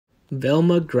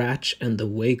Velma, Gratch, and the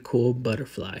Way Cool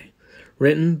Butterfly,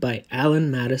 written by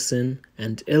Alan Madison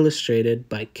and illustrated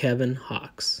by Kevin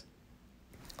Hawks.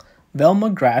 Velma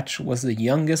Gratch was the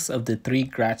youngest of the three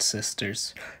Gratch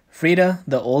sisters. Frida,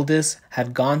 the oldest,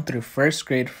 had gone through first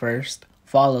grade first,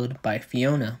 followed by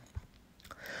Fiona.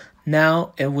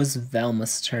 Now it was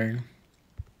Velma's turn.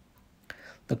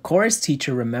 The chorus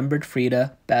teacher remembered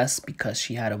Frida best because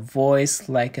she had a voice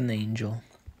like an angel.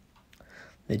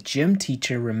 The gym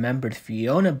teacher remembered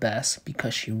Fiona best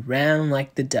because she ran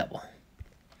like the devil.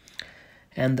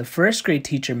 And the first grade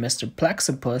teacher, Mr.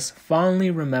 Plexipus,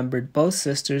 fondly remembered both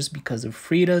sisters because of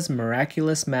Frida's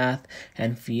miraculous math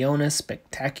and Fiona's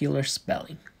spectacular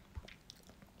spelling.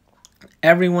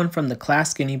 Everyone from the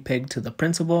class guinea pig to the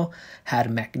principal had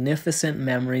magnificent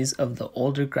memories of the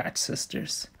older Gratch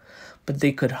sisters, but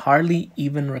they could hardly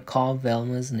even recall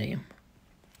Velma's name.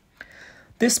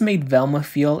 This made Velma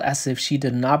feel as if she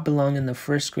did not belong in the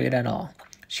first grade at all.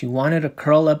 She wanted to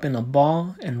curl up in a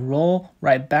ball and roll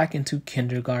right back into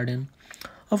kindergarten.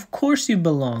 "Of course you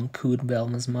belong," cooed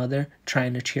Velma's mother,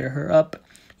 trying to cheer her up.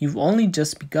 "You've only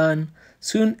just begun.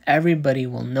 Soon everybody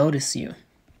will notice you."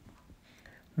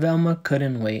 Velma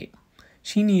couldn't wait.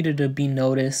 She needed to be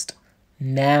noticed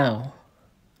now.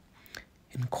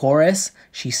 In chorus,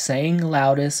 she sang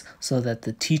loudest so that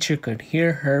the teacher could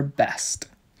hear her best.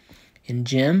 In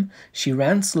gym, she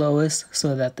ran slowest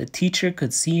so that the teacher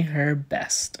could see her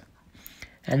best.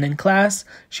 And in class,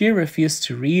 she refused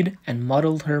to read and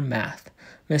muddled her math.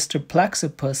 Mr.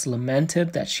 Plexipus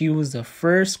lamented that she was the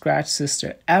first Gratch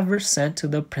sister ever sent to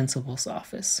the principal's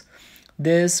office.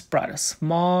 This brought a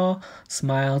small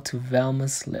smile to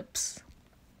Velma's lips.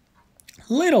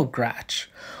 "Little Gratch,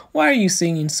 why are you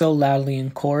singing so loudly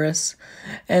in chorus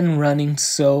and running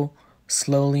so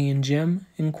slowly in gym?"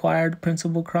 inquired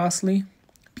Principal crossly.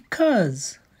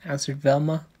 "Because," answered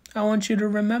Velma, "I want you to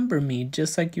remember me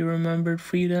just like you remembered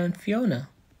Frida and Fiona."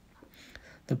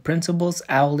 The principal's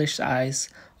owlish eyes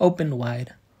opened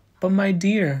wide. "But my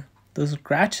dear, those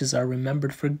Gratches are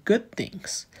remembered for good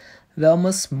things."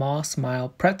 Velma's small smile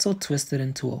pretzel twisted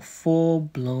into a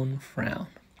full-blown frown.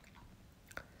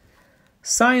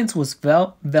 Science was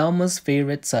Velma's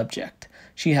favorite subject.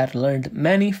 She had learned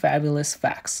many fabulous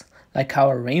facts, like how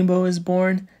a rainbow is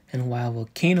born and why a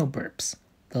volcano burps.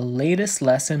 The latest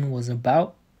lesson was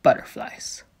about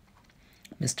butterflies.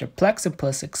 Mr.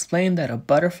 Plexipus explained that a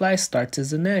butterfly starts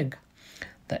as an egg.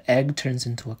 The egg turns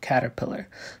into a caterpillar.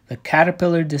 The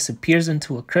caterpillar disappears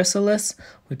into a chrysalis,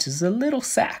 which is a little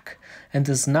sac, and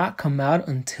does not come out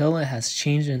until it has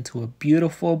changed into a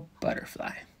beautiful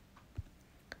butterfly.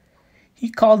 He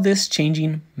called this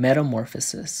changing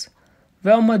metamorphosis.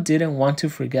 Velma didn't want to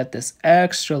forget this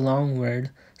extra long word,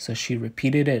 so she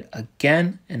repeated it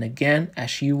again and again as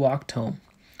she walked home.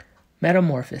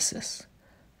 Metamorphosis,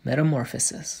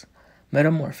 metamorphosis,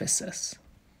 metamorphosis.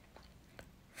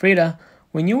 "Frida,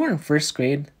 when you were in first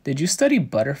grade, did you study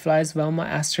butterflies?" Velma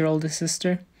asked her oldest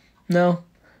sister. "No,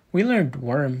 we learned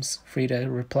worms," Frida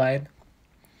replied.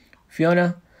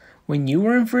 "Fiona, when you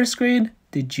were in first grade,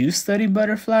 did you study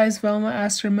butterflies?" Velma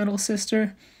asked her middle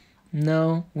sister.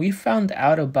 "No, we found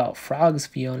out about frogs,"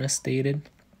 Fiona stated.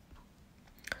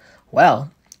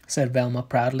 "Well," said Velma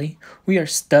proudly, "we are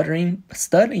studying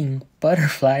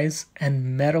butterflies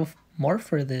and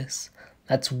metamorphosis."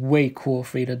 "That's way cool,"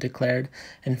 Frida declared,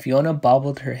 and Fiona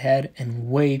bobbled her head in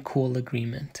way cool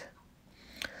agreement.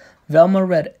 Velma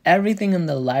read everything in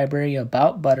the library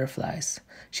about butterflies.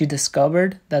 She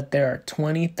discovered that there are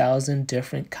 20,000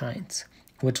 different kinds,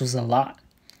 which was a lot.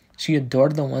 She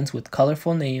adored the ones with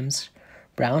colorful names,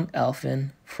 brown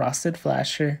elfin, frosted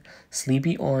flasher,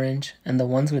 sleepy orange, and the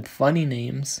ones with funny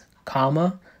names,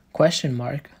 comma, question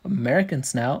mark, American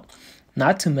snout,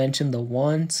 not to mention the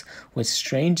ones with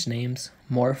strange names,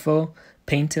 morpho,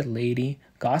 painted lady,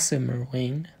 gossamer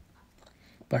wing.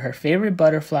 But her favorite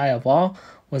butterfly of all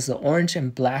was the orange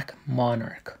and black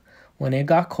monarch. When it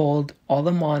got cold, all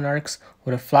the monarchs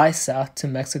would fly south to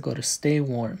Mexico to stay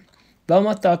warm.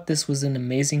 Velma thought this was an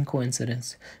amazing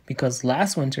coincidence because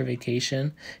last winter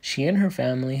vacation, she and her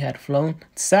family had flown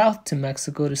south to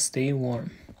Mexico to stay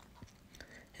warm.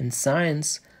 In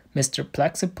science, Mr.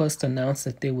 Plexipus announced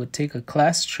that they would take a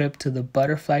class trip to the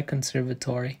Butterfly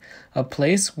Conservatory, a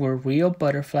place where real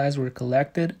butterflies were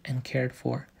collected and cared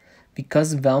for.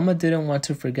 Because Velma didn't want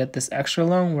to forget this extra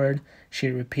long word, she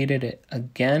repeated it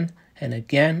again and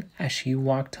again as she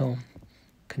walked home.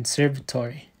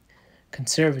 Conservatory.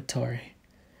 Conservatory,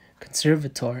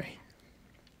 conservatory.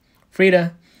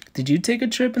 "Frida, did you take a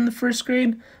trip in the first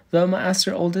grade?" Velma asked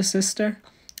her oldest sister.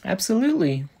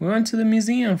 "Absolutely. We went to the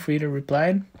museum," Frida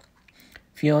replied.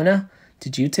 "Fiona,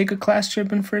 did you take a class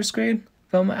trip in first grade?"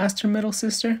 Velma asked her middle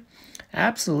sister.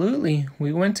 Absolutely.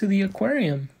 We went to the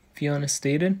aquarium, Fiona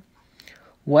stated.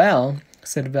 Well,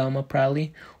 said Velma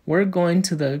proudly, we're going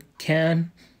to the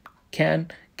can't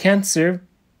serve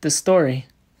the story.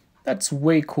 That's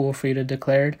way cool, Frida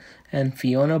declared, and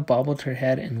Fiona bobbled her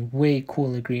head in way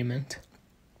cool agreement.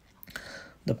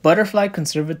 The butterfly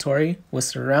conservatory was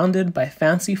surrounded by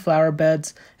fancy flower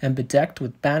beds and bedecked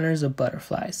with banners of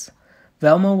butterflies.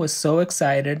 Velma was so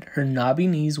excited, her knobby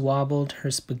knees wobbled,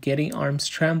 her spaghetti arms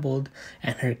trembled,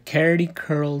 and her carroty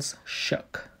curls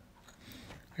shook.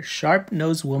 A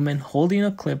sharp-nosed woman holding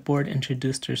a clipboard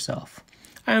introduced herself.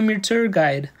 I am your tour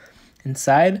guide.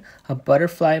 Inside, a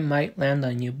butterfly might land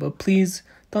on you, but please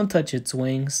don't touch its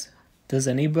wings. Does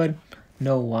anybody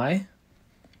know why?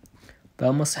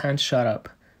 Velma's hands shot up.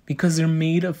 Because they're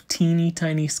made of teeny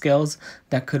tiny scales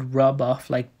that could rub off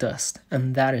like dust,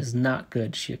 and that is not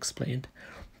good, she explained.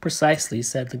 Precisely,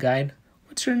 said the guide.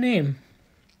 What's your name?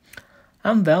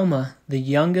 I'm Velma, the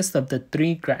youngest of the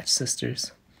 3 Gratch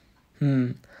sisters.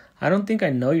 I don't think I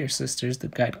know your sisters, the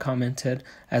guide commented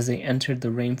as they entered the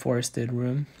rainforested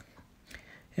room.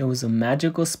 It was a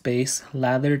magical space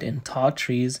lathered in tall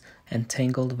trees and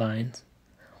tangled vines.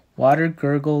 Water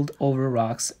gurgled over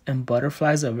rocks, and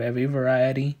butterflies of every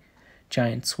variety,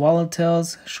 giant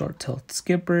swallowtails, short-tailed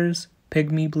skippers,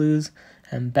 pygmy blues,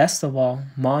 and best of all,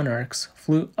 monarchs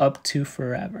flew up to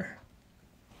forever.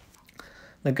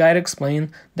 The guide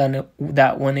explained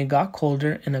that when it got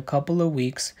colder in a couple of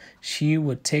weeks, she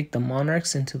would take the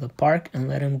monarchs into the park and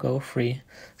let them go free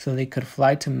so they could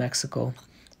fly to Mexico.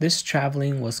 This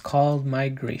traveling was called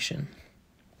migration.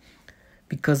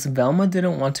 Because Velma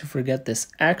didn't want to forget this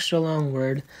extra long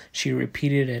word, she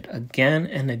repeated it again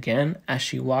and again as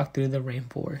she walked through the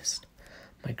rainforest.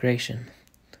 Migration,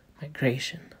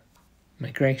 migration,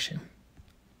 migration.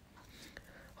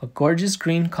 A gorgeous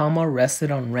green comma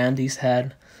rested on Randy's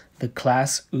head. The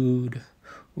class oohed.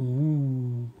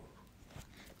 Ooh.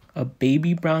 A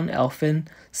baby brown elephant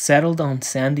settled on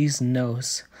Sandy's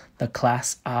nose. The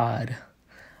class awed.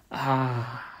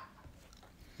 Ah.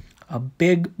 A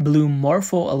big blue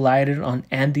morpho alighted on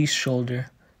Andy's shoulder.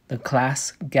 The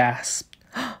class gasped.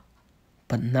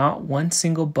 But not one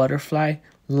single butterfly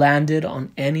landed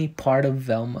on any part of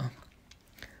Velma.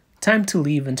 Time to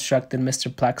leave, instructed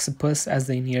Mr. Platypus as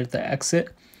they neared the exit.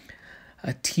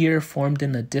 A tear formed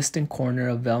in a distant corner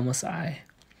of Velma's eye.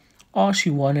 All she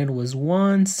wanted was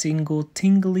one single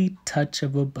tingly touch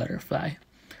of a butterfly.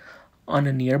 On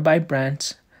a nearby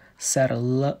branch sat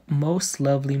a most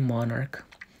lovely monarch.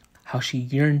 How she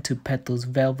yearned to pet those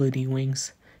velvety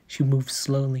wings. She moved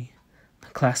slowly. The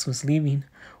class was leaving.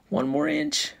 One more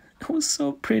inch. It was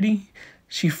so pretty.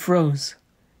 She froze.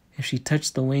 If she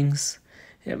touched the wings,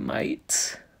 it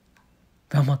might.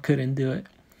 Velma couldn't do it.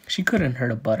 She couldn't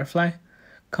hurt a butterfly.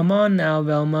 Come on now,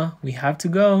 Velma. We have to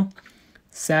go.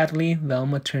 Sadly,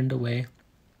 Velma turned away.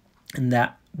 And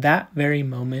that very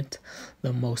moment,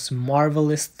 the most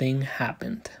marvelous thing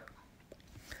happened.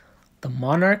 The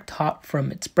monarch hopped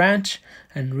from its branch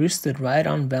and roosted right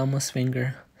on Velma's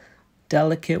finger.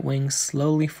 Delicate wings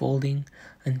slowly folding,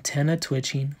 antenna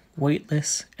twitching,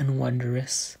 weightless and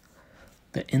wondrous.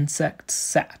 The insect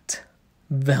sat.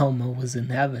 Velma was in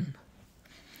heaven.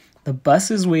 The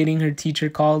bus is waiting, her teacher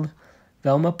called.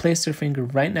 Velma placed her finger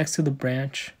right next to the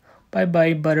branch.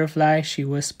 Bye-bye, butterfly, she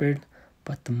whispered,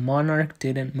 but the monarch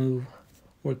didn't move.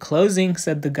 We're closing,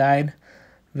 said the guide.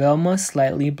 Velma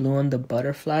slightly blew on the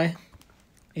butterfly.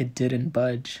 It didn't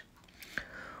budge.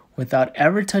 Without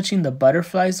ever touching the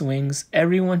butterfly's wings,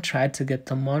 everyone tried to get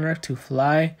the monarch to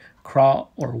fly,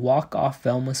 crawl, or walk off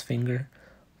Velma's finger,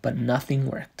 but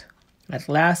nothing worked. At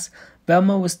last,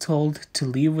 Velma was told to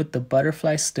leave with the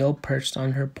butterfly still perched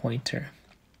on her pointer.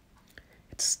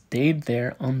 It stayed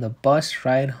there on the bus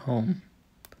ride home.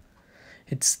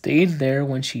 It stayed there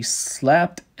when she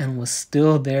slept and was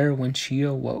still there when she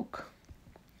awoke.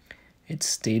 It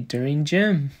stayed during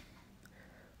gym,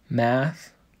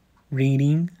 math,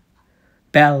 reading,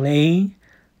 ballet,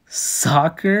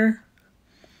 soccer.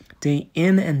 Day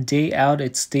in and day out,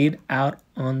 it stayed out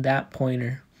on that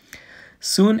pointer.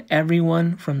 Soon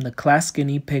everyone from the class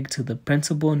guinea pig to the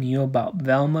principal knew about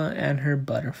Velma and her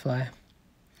butterfly.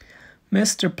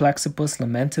 Mr. Platypus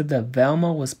lamented that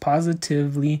Velma was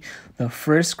positively the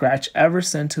first Gratch ever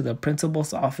sent to the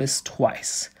principal's office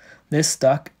twice. This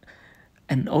stuck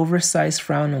an oversized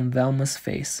frown on Velma's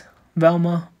face.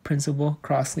 Velma, principal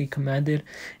crossly commanded,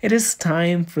 it is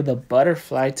time for the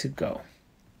butterfly to go.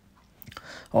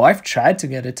 Oh, I've tried to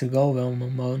get it to go, Velma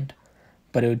moaned,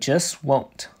 but it just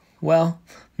won't. Well,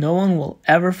 no one will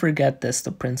ever forget this,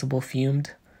 the principal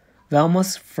fumed.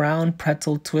 Velma's frown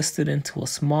pretzel twisted into a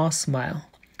small smile.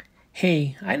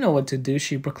 "Hey, I know what to do,"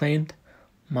 she proclaimed.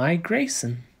 "My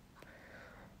Grayson."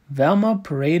 Velma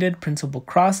paraded Principal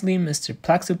Crossley, Mr.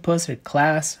 Platypus, her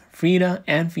class, Frida,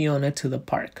 and Fiona to the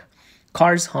park.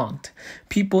 Cars honked.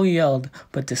 People yelled,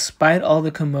 but despite all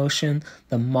the commotion,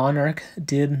 the monarch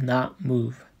did not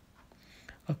move.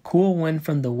 A cool wind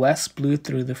from the west blew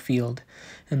through the field.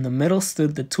 In the middle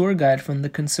stood the tour guide from the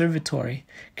conservatory,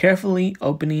 carefully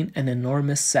opening an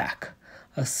enormous sack.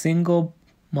 A single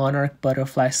monarch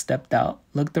butterfly stepped out,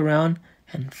 looked around,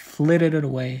 and flitted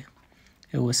away.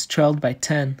 It was trailed by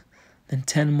 10, then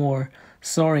 10 more,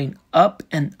 soaring up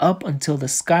and up until the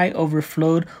sky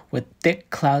overflowed with thick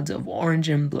clouds of orange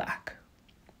and black.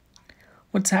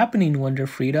 "What's happening?" wondered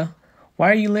Frida.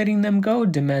 "Why are you letting them go?"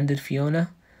 demanded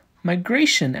Fiona.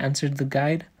 "Migration," answered the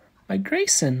guide.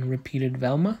 "Migration," repeated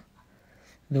Velma.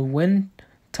 The wind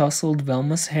tousled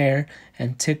Velma's hair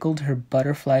and tickled her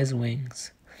butterfly's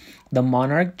wings. The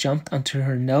monarch jumped onto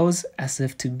her nose as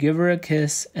if to give her a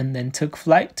kiss and then took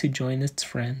flight to join its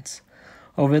friends.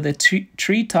 Over the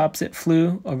treetops it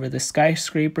flew, over the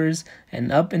skyscrapers,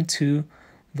 and up into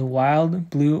the wild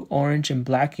blue, orange, and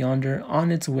black yonder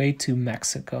on its way to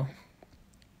Mexico.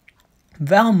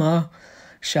 "Velma!"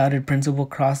 shouted Principal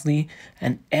Crossley,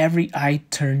 and every eye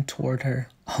turned toward her.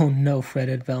 "Oh no,"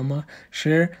 fretted Velma,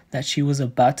 sure that she was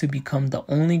about to become the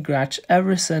only Gratch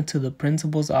ever sent to the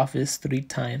principal's office 3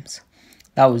 times.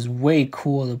 "That was way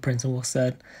cool," the principal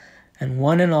said, and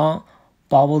one and all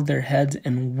bobbled their heads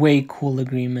in way cool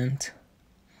agreement.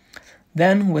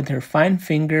 Then, with her fine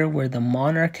finger where the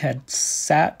monarch had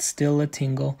sat still a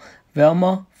tingle,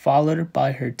 Velma, followed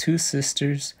by her 2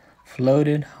 sisters,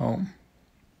 floated home.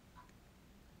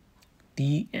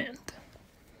 The end.